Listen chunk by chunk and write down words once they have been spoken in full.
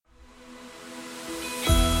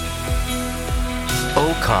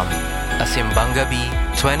Welcome, a Simbang Gabi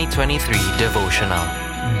 2023 devotional.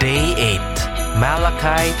 Day 8,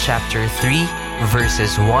 Malachi chapter 3,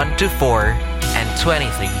 verses 1 to 4 and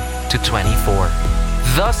 23 to 24.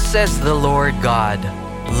 Thus says the Lord God,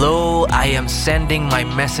 Lo, I am sending my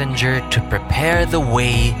messenger to prepare the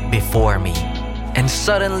way before me. And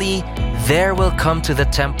suddenly there will come to the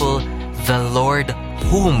temple the Lord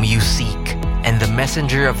whom you seek, and the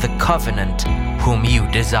messenger of the covenant whom you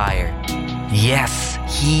desire. Yes,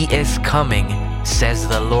 he is coming, says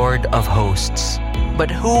the Lord of hosts.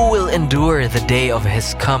 But who will endure the day of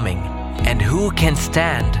his coming? And who can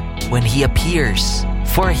stand when he appears?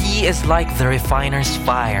 For he is like the refiner's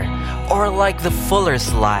fire, or like the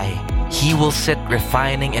fuller's lye. He will sit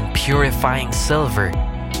refining and purifying silver,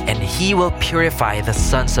 and he will purify the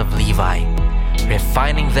sons of Levi,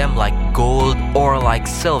 refining them like gold or like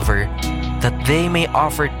silver, that they may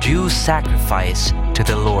offer due sacrifice to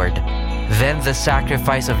the Lord. Then the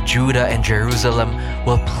sacrifice of Judah and Jerusalem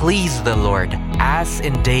will please the Lord, as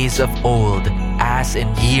in days of old, as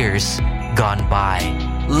in years gone by.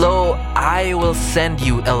 Lo, I will send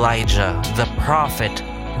you Elijah, the prophet,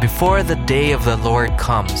 before the day of the Lord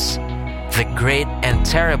comes, the great and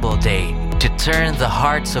terrible day, to turn the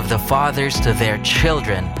hearts of the fathers to their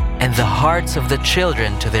children, and the hearts of the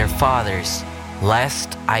children to their fathers,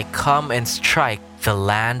 lest I come and strike the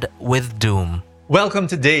land with doom. Welcome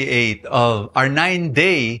to day 8 of our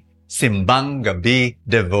 9-day Simbang Gabi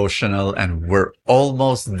devotional, and we're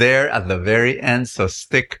almost there at the very end, so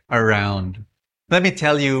stick around. Let me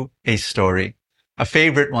tell you a story, a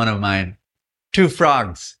favorite one of mine. 2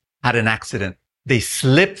 frogs had an accident. They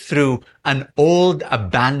slipped through an old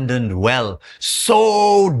abandoned well,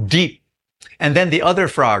 so deep. And then the other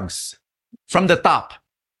frogs from the top,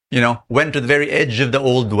 went to the very edge of the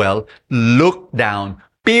old well, looked down,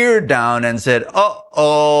 peered down and said,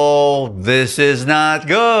 uh-oh, this is not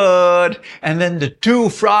good. And then the 2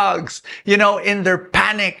 frogs, in their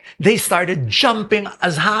panic, they started jumping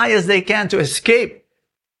as high as they can to escape.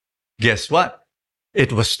 Guess what?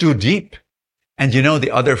 It was too deep. And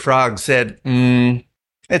the other frog said,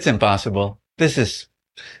 it's impossible.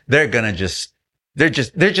 They're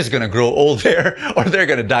just gonna grow old there, or they're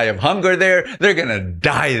gonna die of hunger there. They're gonna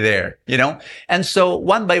die there, And so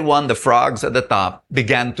one by one, the frogs at the top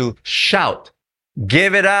began to shout,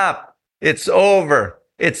 give it up. It's over.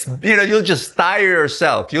 You'll just tire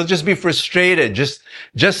yourself. You'll just be frustrated.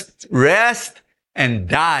 Just rest and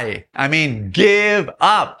die. Give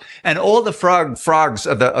up. And all the frogs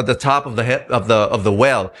at the top of the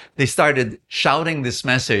well, they started shouting this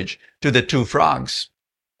message to the 2 frogs.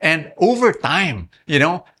 And over time,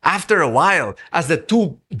 after a while, as the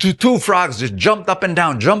two frogs just jumped up and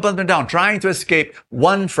down, trying to escape,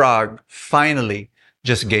 one frog finally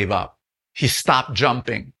just gave up. He stopped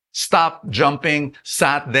jumping,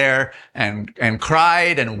 sat there and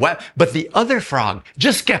cried and wept. But the other frog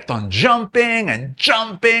just kept on jumping and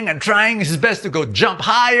trying his best to go jump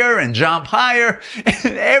higher. And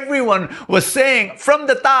everyone was saying from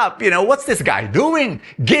the top, what's this guy doing?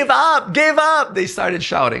 Give up. They started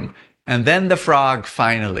shouting. And then the frog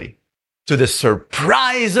finally, to the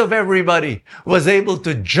surprise of everybody, was able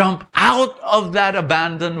to jump out of that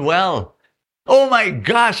abandoned well. Oh my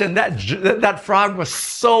gosh, and that frog was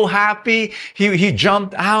so happy. He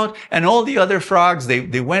jumped out, and all the other frogs,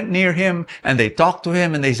 they went near him and they talked to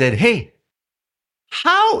him and they said, hey,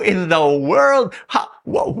 how in the world,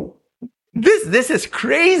 this is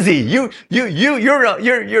crazy. You're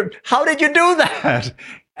how did you do that?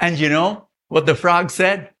 And you know what the frog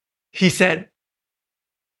said? He said,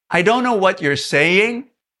 I don't know what you're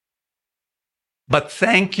saying, but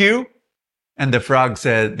thank you. And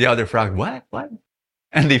the other frog, what?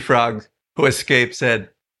 And the frog who escaped said,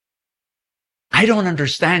 I don't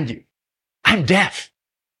understand you. I'm deaf,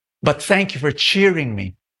 but thank you for cheering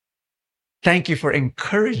me. Thank you for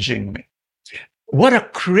encouraging me. What a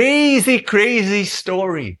crazy, crazy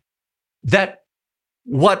story, that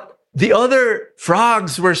what the other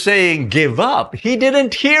frogs were saying, give up. He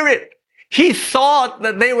didn't hear it. He thought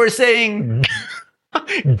that they were saying,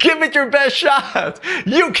 give it your best shot.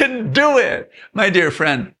 You can do it. My dear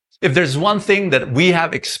friend, if there's one thing that we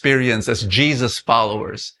have experienced as Jesus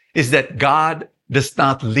followers, is that God does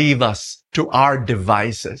not leave us to our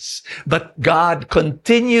devices, but God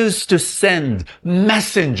continues to send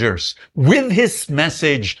messengers with his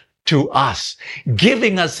message to us,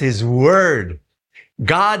 giving us his word.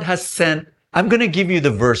 God has sent, I'm going to give you the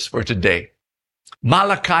verse for today.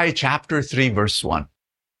 Malachi chapter 3, verse 1.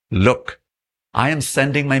 Look, I am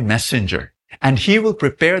sending my messenger, and he will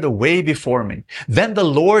prepare the way before me. Then the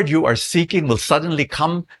Lord you are seeking will suddenly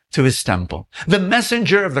come to his temple. The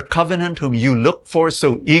messenger of the covenant whom you look for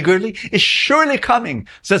so eagerly is surely coming,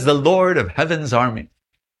 says the Lord of heaven's army.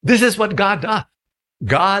 This is what God does.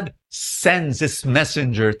 God sends his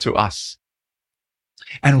messenger to us.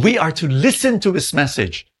 And we are to listen to his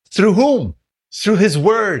message. Through whom? Through his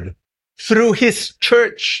word, through his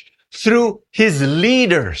church, through his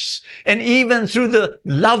leaders, and even through the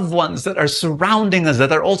loved ones that are surrounding us,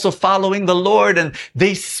 that are also following the Lord, and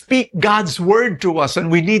they speak God's word to us, and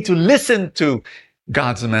we need to listen to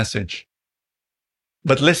God's message.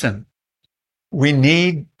 But listen, we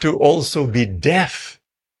need to also be deaf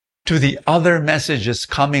to the other messages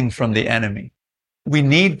coming from the enemy. We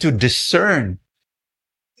need to discern,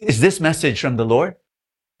 is this message from the Lord?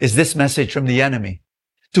 Is this message from the enemy?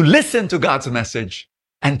 To listen to God's message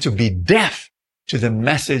and to be deaf to the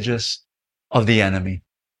messages of the enemy.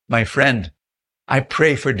 My friend, I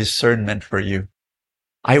pray for discernment for you.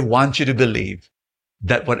 I want you to believe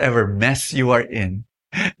that whatever mess you are in,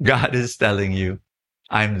 God is telling you,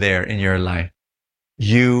 I'm there in your life.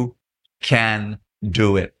 You can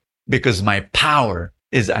do it because my power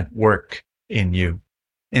is at work in you.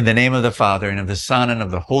 In the name of the Father, and of the Son, and of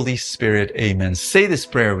the Holy Spirit, amen. Say this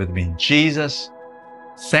prayer with me. Jesus,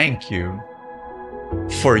 thank you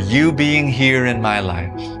for you being here in my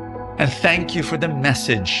life. And thank you for the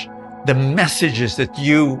messages that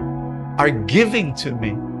you are giving to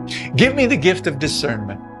me. Give me the gift of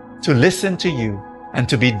discernment to listen to you and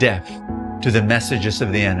to be deaf to the messages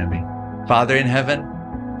of the enemy. Father in heaven,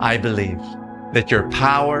 I believe that your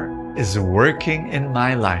power is working in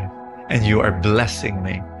my life and you are blessing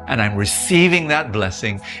me. And I'm receiving that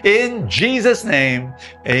blessing in Jesus' name.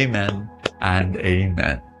 Amen and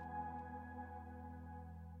amen.